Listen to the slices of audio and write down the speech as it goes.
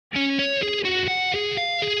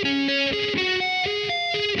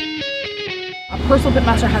personal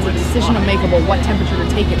pitmaster has a decision to make about what temperature to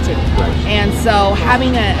take it to. And so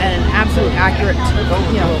having an absolute accurate,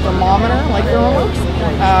 thermometer like ThermoWorks,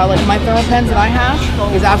 like my thermopens that I have,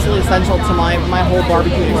 is absolutely essential to my whole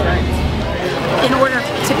barbecue experience. In order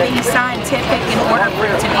to be scientific, in order for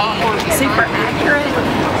it to be super accurate,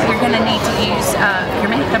 you're going to need to use your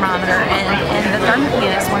mini thermometer, and the thermopen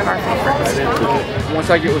is one of our favorites. Once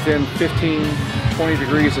I get within 15-20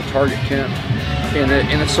 degrees of target temp in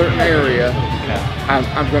a certain area,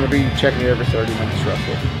 I'm going to be checking it every 30 minutes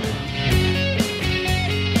roughly.